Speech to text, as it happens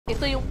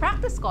Ito yung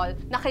practice call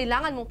na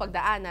kailangan mong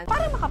pagdaanan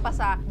para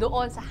makapasa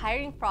doon sa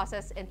hiring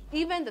process and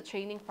even the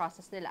training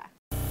process nila.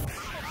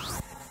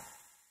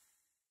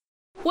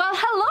 Well,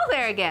 hello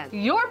there again!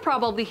 You're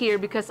probably here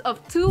because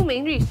of two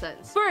main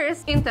reasons.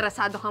 First,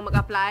 interesado kang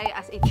mag-apply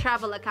as a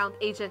travel account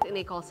agent in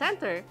a call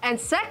center. And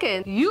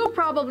second, you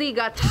probably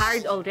got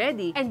hired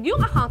already and yung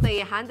account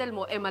na i-handle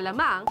mo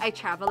malamang ay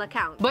travel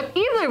account. But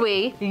either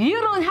way, you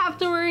don't have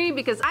to worry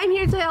because I'm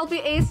here to help you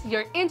ace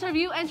your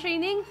interview and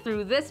training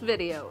through this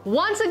video.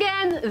 Once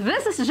again,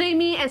 this is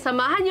Jamie and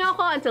samahan niyo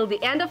ako until the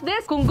end of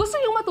this kung gusto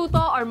niyong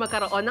matuto or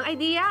magkaroon ng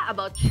idea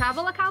about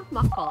travel account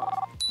mock call.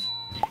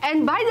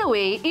 And by the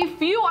way,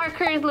 if you are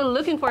currently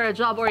looking for a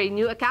job or a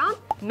new account,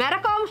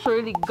 Metacom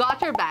surely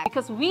got your back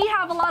because we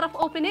have a lot of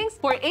openings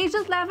for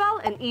agent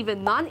level and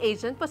even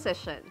non-agent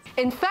positions.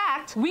 In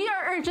fact, we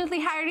are urgently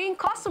hiring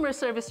customer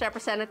service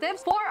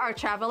representatives for our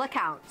travel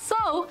account.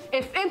 So,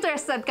 if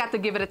interested ka to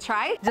give it a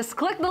try, just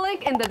click the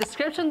link in the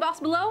description box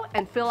below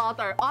and fill out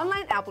our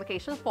online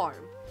application form.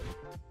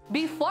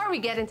 Before we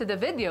get into the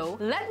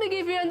video, let me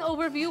give you an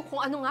overview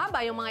kung ano nga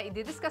ba yung mga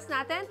i-discuss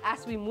natin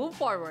as we move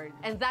forward.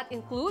 And that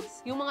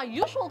includes yung mga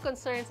usual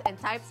concerns and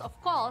types of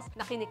calls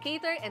na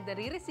kinikater and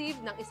nare-receive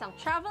ng isang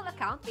travel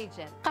account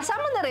agent.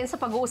 Kasama na rin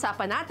sa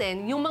pag-uusapan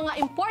natin yung mga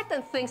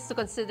important things to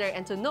consider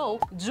and to know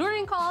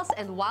during calls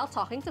and while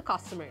talking to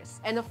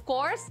customers. And of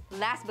course,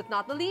 last but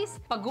not the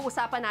least,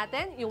 pag-uusapan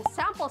natin yung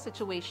sample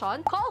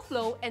situation, call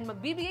flow, and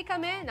magbibigay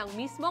kami ng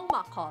mismong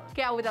mock call.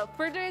 Kaya without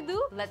further ado,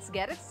 let's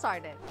get it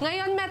started.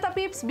 Ngayon,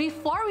 Metapeeps,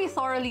 before we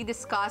thoroughly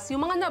discuss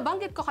yung mga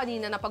nabanggit ko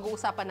kanina na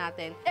pag-uusapan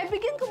natin,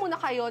 bigyan ko muna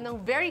kayo ng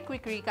very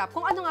quick recap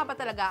kung ano nga ba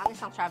talaga ang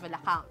isang travel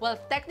account. Well,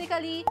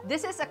 technically,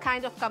 this is a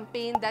kind of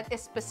campaign that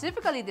is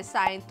specifically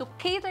designed to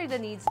cater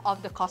the needs of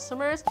the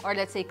customers or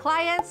let's say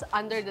clients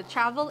under the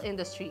travel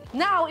industry.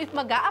 Now, if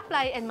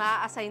mag-a-apply and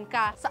ma-assign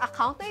ka sa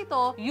account na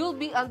ito, you'll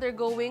be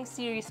undergoing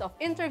series of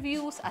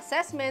interviews,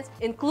 assessments,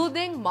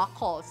 including mock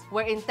calls,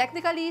 wherein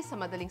technically, sa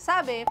madaling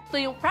sabi, ito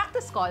yung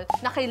practice call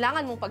na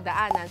kailangan mong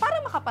pagdaanan para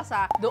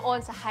makapasa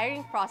doon sa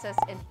hiring process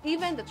and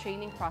even the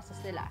training process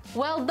nila.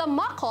 Well, the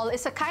mock call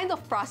is a kind of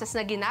process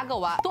na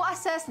ginagawa to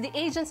assess the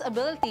agent's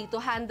ability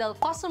to handle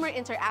customer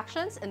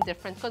interactions and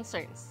different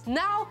concerns.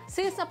 Now,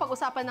 since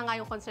napag-usapan na nga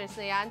yung concerns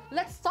na yan,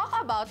 let's talk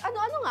about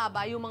ano-ano nga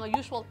ba yung mga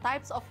usual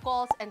types of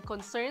calls and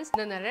concerns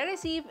na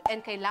nare-receive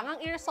and kailangang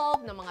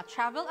i-resolve ng mga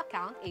travel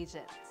account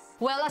agents.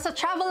 Well, as a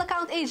travel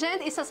account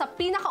agent, isa sa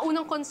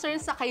pinakaunang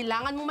concerns na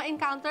kailangan mo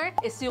ma-encounter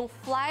is yung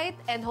flight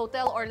and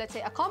hotel or let's say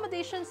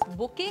accommodations,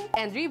 booking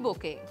and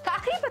rebooking.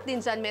 Kaakibat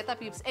din dyan,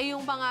 Metapeeps, ay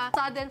yung mga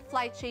sudden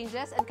flight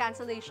changes and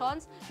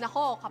cancellations.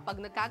 Nako,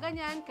 kapag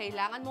nagkaganyan,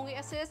 kailangan mong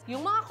i-assist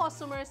yung mga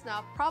customers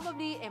na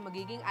probably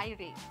magiging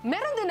irate.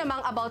 Meron din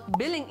namang about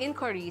billing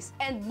inquiries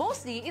and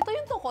mostly, ito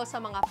yung tungkol sa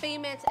mga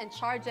payments and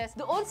charges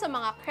doon sa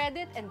mga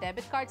credit and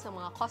debit cards ng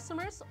mga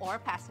customers or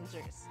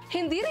passengers.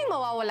 Hindi rin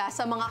mawawala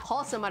sa mga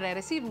calls na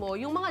receive mo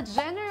yung mga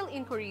general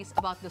inquiries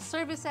about the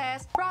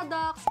services,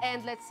 products, and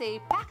let's say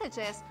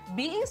packages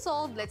being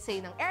sold, let's say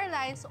ng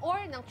airlines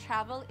or ng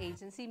travel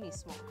agency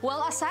mismo.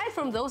 Well, aside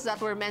from those that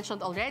were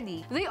mentioned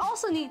already, they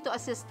also need to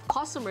assist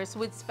customers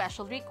with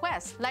special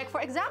requests. Like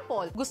for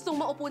example, gustong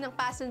maupo ng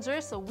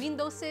passenger sa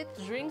window seat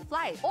during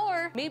flight,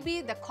 or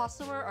maybe the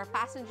customer or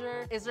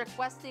passenger is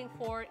requesting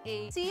for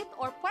a seat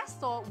or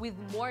pwesto with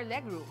more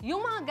legroom.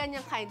 Yung mga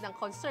ganyang kind ng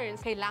concerns,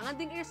 kailangan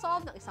ding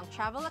i-resolve ng isang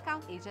travel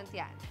account agent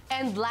yan.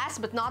 And last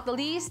but not the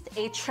least,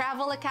 a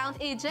travel account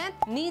agent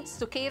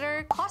needs to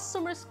cater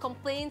customers'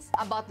 complaints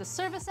about the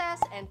services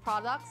and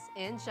products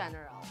in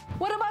general.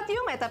 What about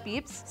you,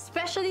 Metapeeps?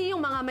 Especially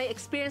yung mga may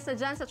experience na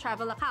dyan sa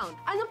travel account.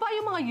 Ano pa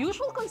yung mga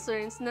usual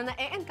concerns na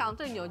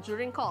na-encounter nyo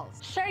during calls?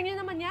 Share nyo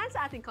naman yan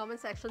sa ating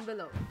comment section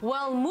below.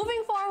 Well,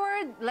 moving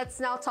forward, let's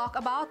now talk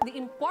about the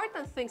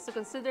important things to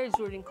consider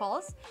during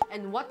calls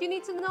and what you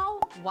need to know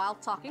while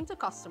talking to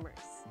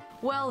customers.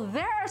 Well,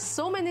 there are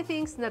so many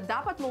things na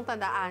dapat mong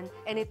tandaan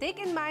and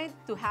take in mind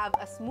to have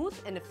a smooth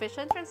and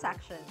efficient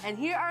transaction. And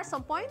here are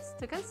some points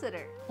to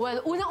consider. Well,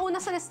 unang-una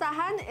sa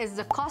listahan is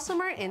the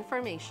customer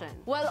information.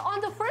 Well,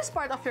 on the first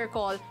part of your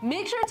call,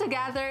 make sure to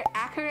gather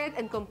accurate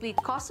and complete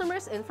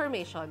customers'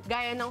 information.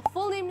 Gaya ng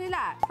full name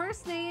nila,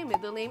 first name,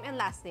 middle name, and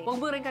last name.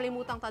 Huwag mo rin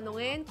kalimutang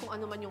tanungin kung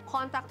ano man yung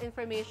contact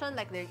information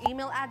like their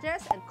email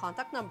address and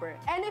contact number,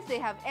 and if they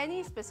have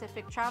any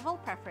specific travel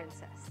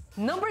preferences.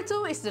 Number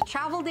 2 is the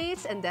travel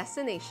dates and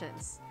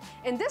destinations.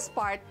 In this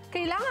part,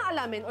 kailangan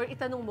alamin or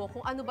itanong mo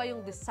kung ano ba yung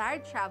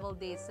desired travel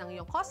dates ng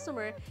iyong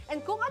customer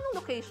and kung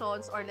anong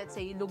locations or let's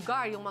say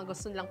lugar yung mga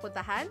gusto nilang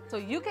puntahan so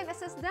you can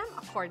assist them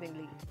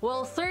accordingly.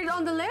 Well, third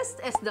on the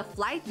list is the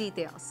flight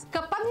details.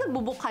 Kapag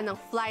nagbubook ka ng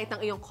flight ng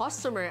iyong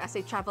customer as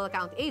a travel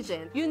account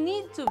agent, you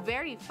need to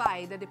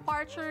verify the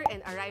departure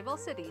and arrival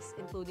cities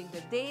including the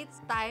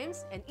dates,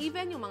 times, and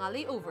even yung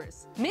mga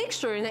layovers. Make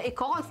sure na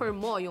i-confirm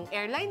mo yung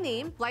airline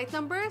name, flight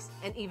numbers,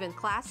 and even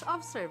class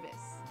of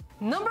service.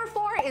 Number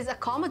 4 is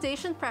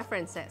accommodation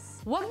preferences.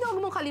 Huwag na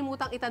huwag mong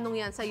kalimutang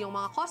itanong yan sa iyong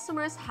mga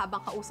customers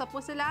habang kausap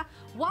mo sila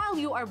while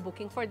you are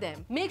booking for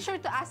them. Make sure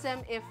to ask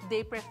them if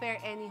they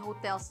prefer any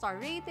hotel star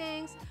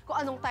ratings,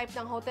 kung anong type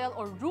ng hotel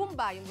or room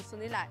ba yung gusto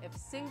nila, if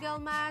single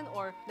man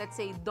or let's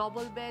say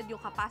double bed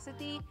yung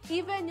capacity,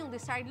 even yung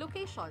desired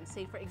location.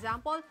 Say for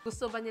example,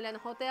 gusto ba nila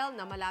ng hotel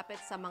na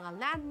malapit sa mga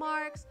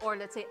landmarks or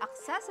let's say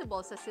accessible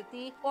sa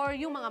city or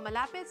yung mga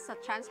malapit sa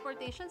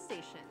transportation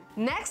station.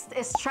 Next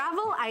is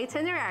travel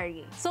itinerary.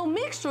 So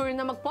make sure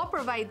na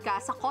magpo-provide ka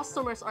sa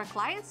customers or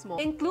clients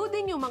mo,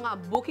 including yung mga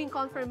booking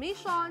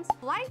confirmations,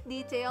 flight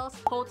details,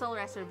 hotel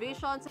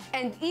reservations,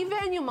 and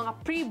even yung mga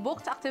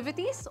pre-booked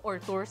activities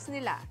or tours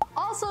nila.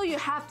 Also, you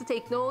have to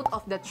take note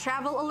of the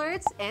travel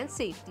alerts and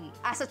safety.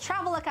 As a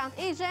travel account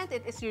agent,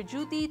 it is your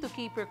duty to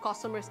keep your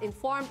customers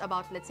informed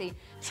about, let's say,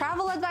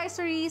 travel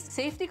advisories,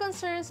 safety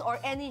concerns, or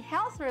any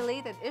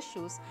health-related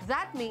issues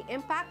that may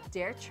impact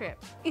their trip.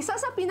 Isa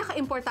sa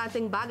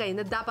pinaka-importanting bagay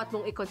na dapat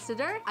mong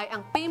i-consider ay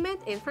ang payment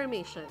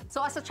information.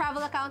 So as a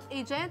travel account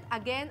agent,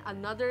 again,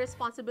 another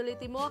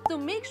responsibility mo to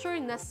make sure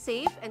na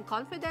safe and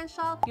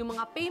confidential yung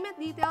mga payment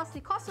details ni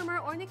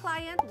customer or ni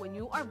client when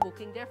you are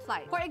booking their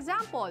flight. For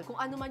example, kung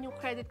ano man yung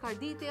credit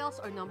card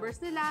details or numbers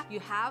nila, you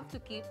have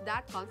to keep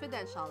that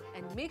confidential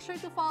and make sure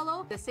to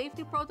follow the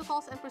safety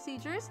protocols and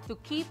procedures to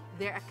keep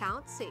their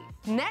account safe.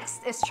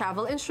 Next is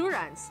travel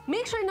insurance.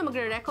 Make sure na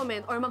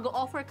magre-recommend or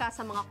mag-offer ka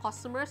sa mga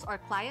customers or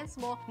clients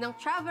mo ng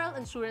travel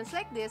insurance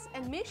like this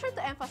and make sure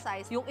to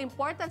emphasize yung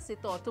importance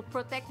nito to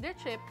protect their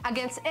trip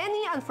against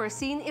any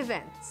unforeseen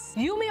events.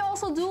 You may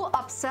also do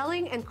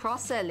upselling and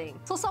cross-selling.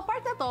 So sa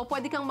part na to,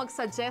 pwede kang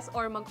mag-suggest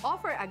or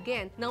mag-offer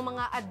again ng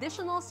mga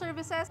additional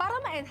services para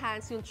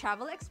ma-enhance yung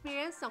travel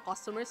experience ng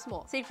customers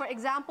mo. Say for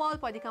example,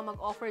 pwede kang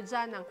mag-offer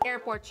dyan ng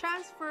airport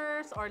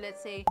transfers or let's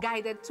say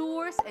guided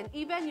tours, and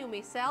even you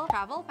may sell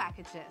travel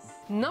packages.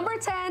 Number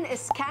 10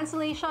 is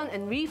cancellation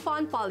and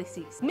refund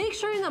policies. Make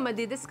sure na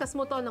madidiscuss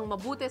mo to ng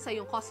mabuti sa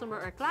yung customer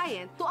or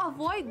client to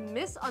avoid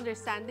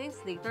misunderstandings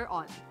later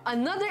on.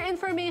 Another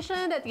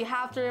information that you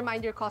have to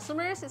remind your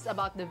customers is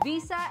about the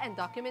visa and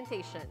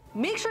documentation.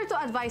 Make sure to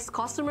advise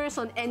customers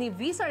on any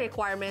visa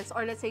requirements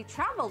or let's say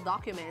travel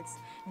documents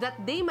that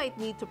they might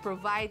need to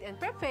provide and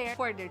prepare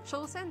for their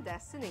chosen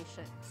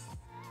destinations.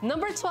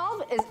 Number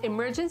 12 is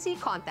emergency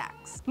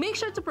contacts. Make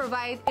sure to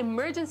provide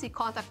emergency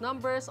contact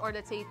numbers or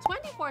let's say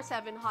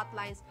 24/7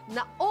 hotlines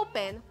na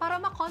open para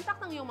makontak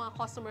ng iyong mga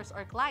customers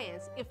or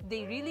clients if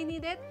they really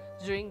need it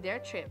during their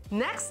trip.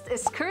 Next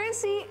is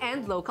currency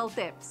and local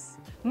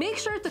tips. Make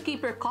sure to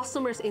keep your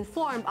customers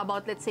informed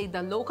about, let's say,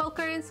 the local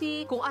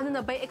currency, kung ano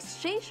na ba yung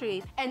exchange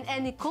rate, and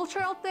any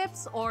cultural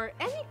tips or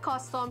any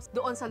customs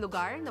doon sa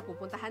lugar na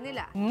pupuntahan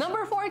nila.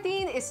 Number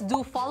 14 is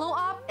do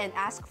follow-up and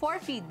ask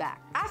for feedback.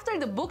 After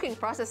the booking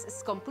process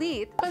is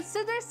complete,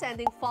 consider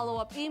sending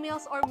follow-up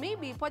emails or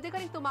maybe pwede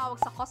ka rin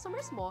tumawag sa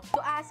customers mo to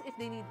ask if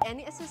they need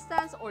any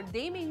assistance or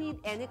they may need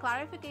any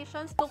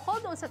clarifications tungkol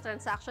doon sa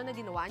transaction na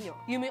ginawa nyo.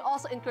 You may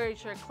also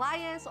encourage your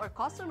clients or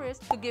customers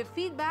to give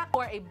feedback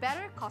for a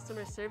better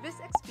customer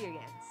service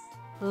experience.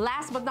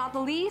 Last but not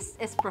the least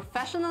is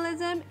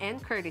professionalism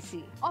and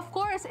courtesy. Of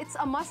course, it's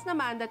a must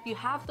naman that you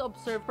have to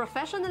observe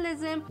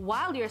professionalism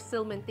while you're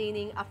still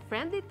maintaining a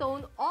friendly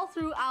tone all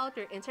throughout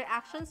your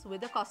interactions with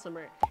the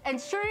customer,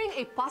 ensuring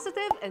a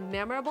positive and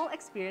memorable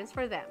experience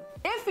for them.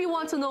 If you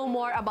want to know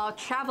more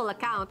about travel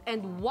account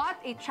and what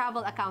a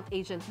travel account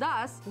agent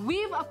does,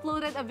 we've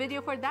uploaded a video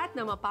for that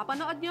na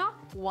mapapanood nyo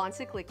once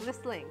you click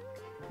this link.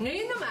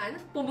 Ngayon naman,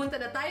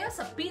 pumunta na tayo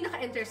sa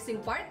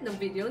pinaka-interesting part ng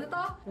video na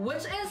to,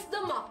 which is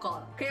the mock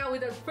call. Kaya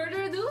without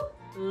further ado,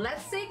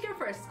 let's take your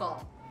first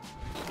call.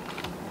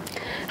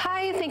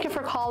 Hi, thank you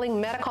for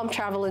calling Metacom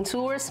Travel and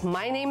Tours.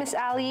 My name is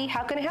Ali.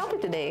 How can I help you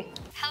today?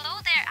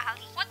 Hello there,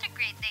 Ali. What a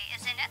great day,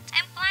 isn't it?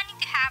 I'm planning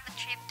to have a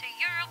trip to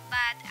Europe,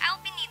 but I'll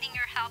be needing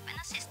your help and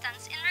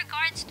assistance in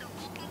regards to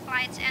booking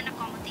flights and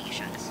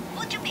accommodations.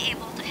 Would you be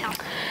able to help?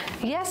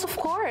 Yes, of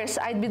course.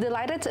 I'd be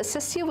delighted to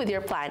assist you with your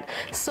plan.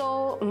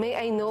 So, may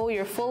I know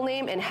your full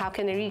name and how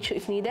can I reach you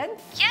if needed?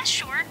 Yes,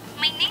 sure.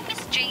 My name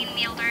is Jane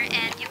Miller,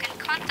 and you can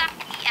contact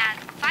me at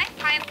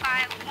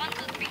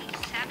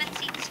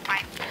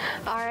 555-123-765.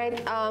 Alright,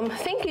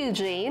 thank you,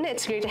 Jane.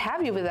 It's great to have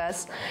you with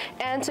us.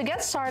 And to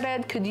get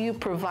started, could you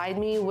provide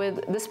me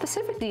with the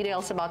specific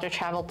details about your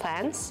travel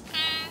plans?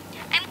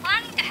 I'm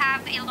planning to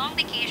have a long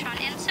vacation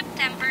in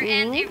September,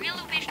 and I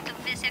really wish to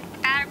visit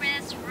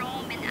Paris,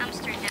 Rome, and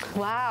Amsterdam.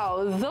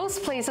 Wow, those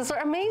places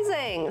are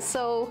amazing!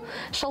 So,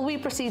 shall we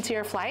proceed to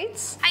your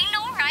flights? I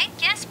know, right?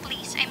 Yes,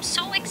 please. I'm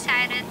so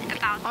excited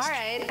about this.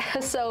 Alright,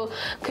 so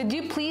could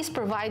you please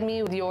provide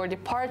me with your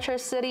departure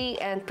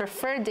city and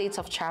preferred dates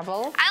of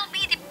travel? I'll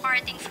be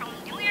departing from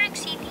New York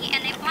City,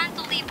 and I plan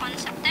to leave on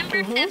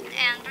September 5th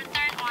and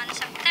return on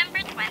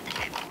September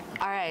 25th.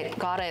 Alright,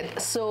 got it.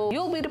 So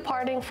you'll be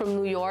departing from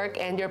New York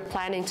and you're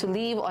planning to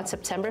leave on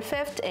September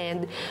 5th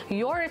and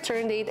your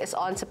return date is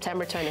on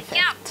September 25th.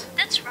 Yeah,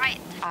 that's right.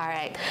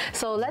 Alright,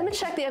 so let me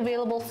check the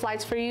available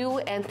flights for you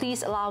and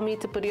please allow me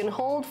to put you on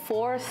hold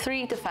for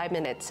 3 to 5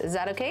 minutes. Is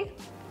that okay?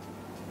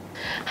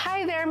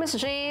 Hi there, Miss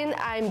Jane.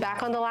 I'm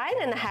back on the line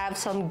and I have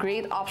some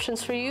great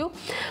options for you.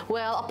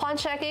 Well, upon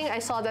checking, I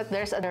saw that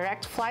there's a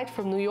direct flight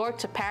from New York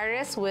to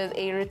Paris with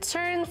a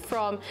return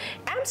from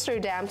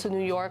Amsterdam to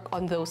New York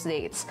on those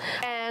dates.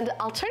 And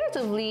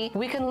alternatively,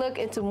 we can look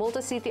into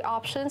multi-city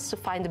options to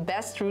find the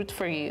best route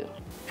for you.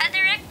 A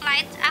direct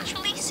flight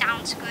actually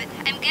sounds good.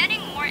 I'm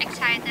getting more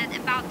excited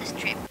about this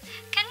trip.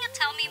 Can you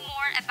tell me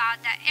more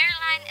about the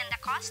airline and the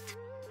cost?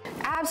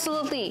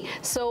 Absolutely.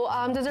 So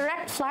the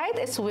direct flight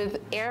is with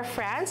Air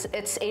France.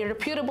 It's a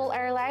reputable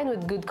airline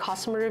with good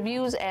customer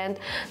reviews, and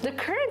the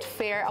current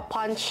fare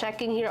upon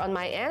checking here on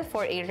my end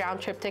for a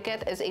round-trip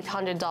ticket is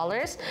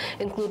 $800,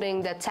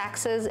 including the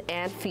taxes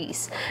and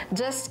fees.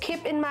 Just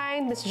keep in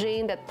mind, Ms.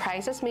 Jane, that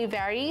prices may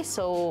vary,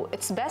 so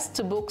it's best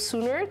to book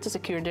sooner to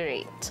secure the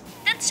rate.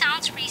 That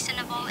sounds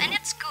reasonable and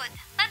it's good.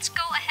 Let's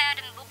go ahead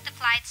and book the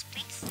flights,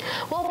 please.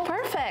 Well,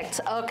 perfect.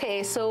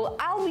 Okay, so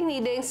I'll be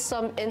needing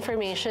some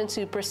information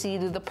to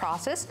proceed with the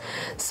process.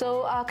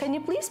 So can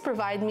you please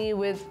provide me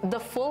with the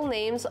full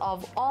names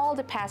of all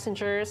the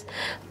passengers,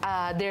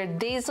 their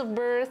days of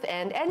birth,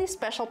 and any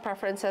special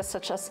preferences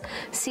such as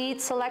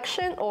seat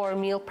selection or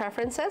meal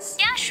preferences?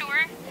 Yeah,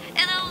 sure.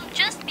 It'll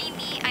just be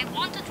me. I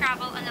want to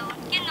travel alone.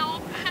 You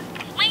know,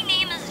 my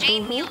name is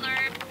Jane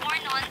Mueller,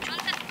 born on June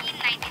 15,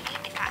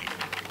 1985.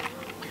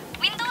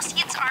 Window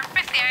seats are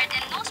preferred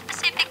and no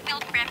specific meal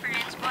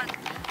preference, but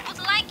would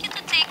like you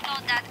to take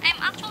note that I'm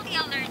actually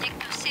allergic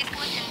to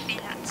seafood and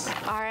peanuts.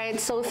 Alright,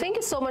 so thank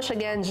you so much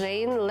again,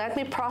 Jane. Let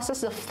me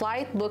process the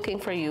flight booking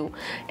for you.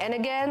 And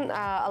again,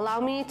 allow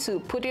me to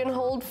put you on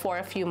hold for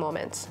a few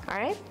moments.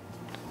 Alright?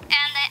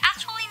 And I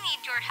actually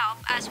need your help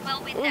as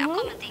well with the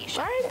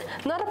accommodation. Alright,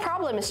 not a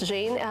problem, Miss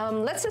Jane.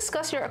 Let's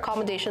discuss your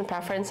accommodation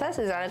preferences.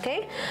 Is that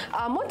okay?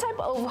 What type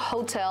of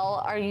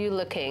hotel are you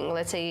looking?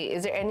 Let's say,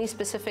 is there any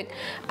specific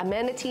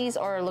amenities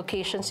or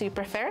locations you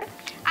prefer?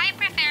 I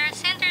prefer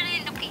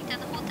centrally located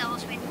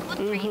hotels with good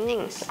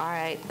ratings.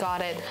 Alright,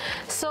 got it.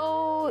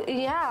 So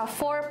yeah,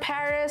 for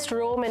Paris,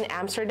 Rome, and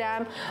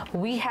Amsterdam,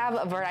 we have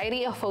a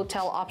variety of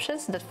hotel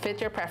options that fit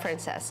your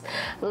preferences.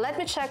 Let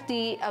me check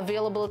the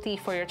availability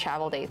for your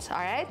travel dates,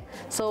 alright?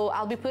 So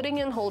I'll be putting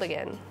you on hold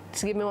again.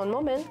 Just give me one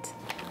moment.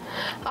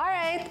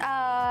 Alright,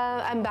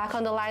 I'm back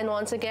on the line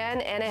once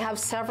again, and I have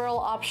several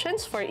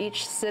options for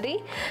each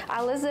city.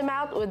 I'll list them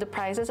out with the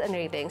prices and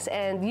ratings,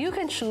 and you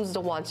can choose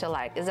the ones you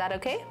like. Is that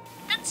okay?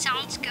 That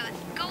sounds good.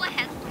 Go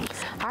ahead,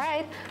 please.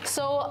 Alright,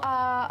 so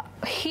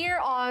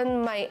here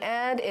on my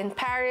end in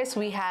Paris,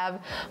 we have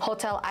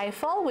Hotel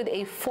Eiffel with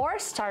a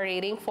 4-star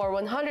rating for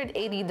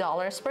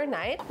 $180 per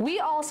night. We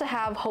also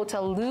have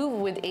Hotel Louvre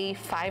with a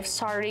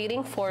 5-star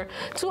rating for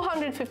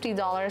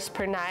 $250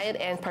 per night,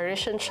 and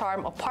Parisian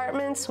Charm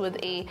Apartments with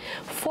a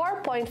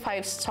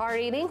 4.5-star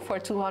rating for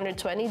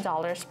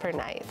 $220 per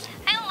night.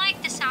 I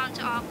like the sound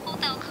of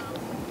Hotel Louvre.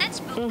 Let's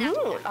book that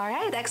one.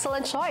 Alright,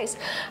 excellent choice.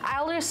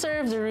 I'll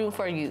reserve the room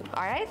for you,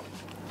 alright?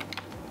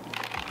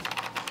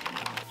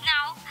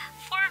 Now,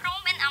 for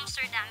Rome and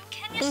Amsterdam,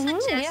 can you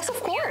suggest Yes,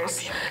 of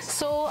course.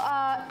 So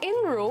in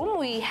Rome,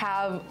 we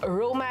have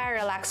Roma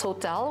Relax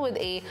Hotel with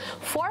a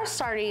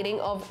 4-star rating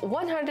of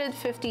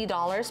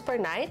 $150 per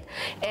night,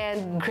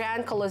 and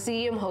Grand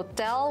Colosseum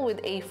Hotel with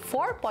a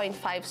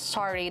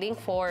 4.5-star rating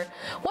for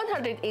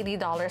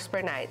 $180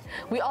 per night.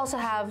 We also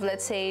have,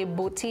 let's say,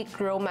 Boutique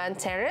Roman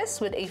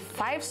Terrace with a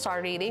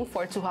 5-star rating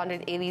for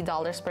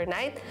 $280 per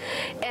night.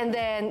 And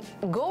then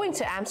going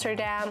to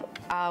Amsterdam,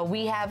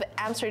 we have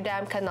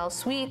Amsterdam Canal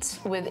Suites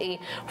with a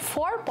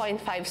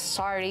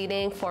 4.5-star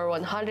rating for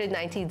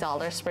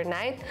 $190 per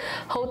night.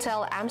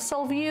 Hotel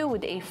Amstelview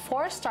with a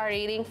 4-star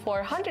rating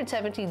for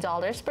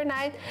 $170 per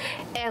night.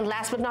 And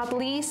last but not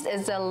least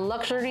is the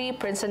luxury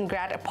Prince and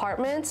Grat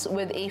Apartments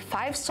with a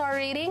 5-star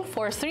rating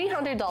for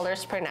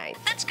 $300 per night.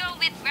 Let's go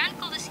with Grand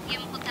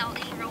Colosseum Hotel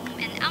in Rome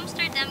and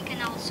Amsterdam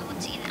Canal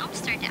Suites in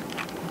Amsterdam.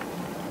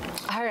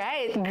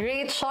 Alright,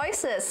 great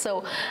choices.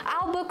 So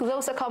I'll book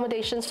those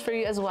accommodations for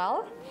you as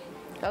well.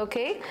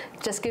 Okay,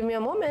 just give me a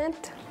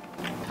moment.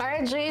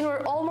 Alright, Jane,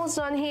 we're almost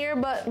done here,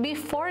 but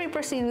before we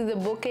proceed with the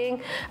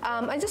booking,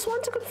 I just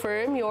want to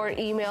confirm your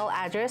email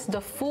address,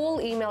 the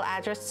full email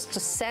address to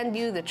send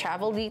you the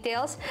travel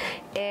details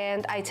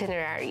and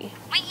itinerary.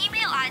 My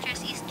email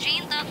address is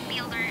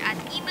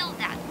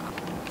jane.miller@email.com.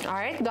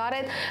 Alright, got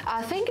it.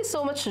 Thank you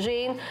so much,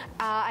 Jane.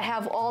 I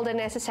have all the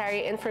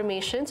necessary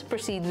information to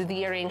proceed with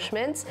the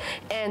arrangements.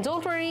 And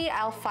don't worry,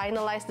 I'll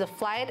finalize the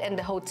flight and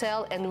the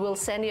hotel, and we'll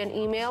send you an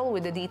email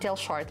with the details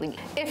shortly.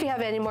 If you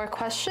have any more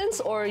questions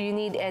or you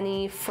need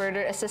any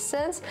further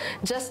assistance,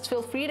 just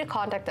feel free to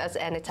contact us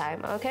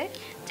anytime, okay?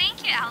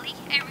 Thank you, Ali.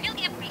 I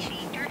really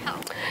appreciate your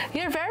help.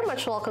 You're very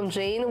much welcome,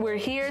 Jane. We're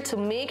here to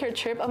make your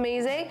trip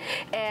amazing,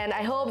 and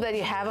I hope that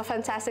you have a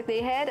fantastic day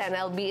ahead, and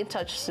I'll be in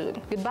touch soon.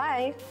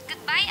 Goodbye.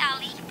 Goodbye,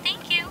 Ali.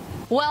 Thank you.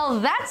 Well,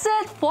 that's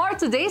it for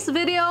today's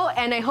video,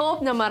 and I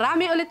hope na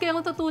marami ulit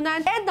kayong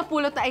tutunan and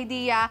napulot na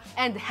idea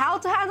and how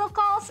to handle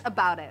calls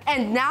about it.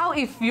 And now,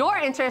 if you're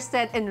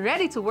interested and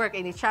ready to work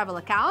in a travel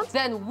account,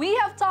 then we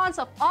have tons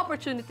of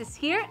opportunities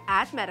here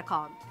at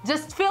Metacom.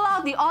 Just fill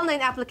out the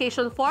online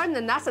application form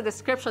na nasa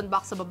description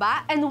box sa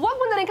baba. And huwag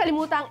mo na rin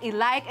kalimutang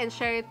i-like and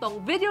share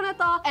itong video na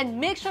to.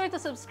 And make sure to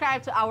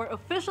subscribe to our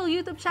official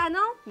YouTube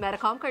channel,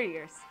 Metacom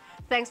Careers.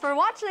 Thanks for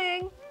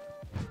watching!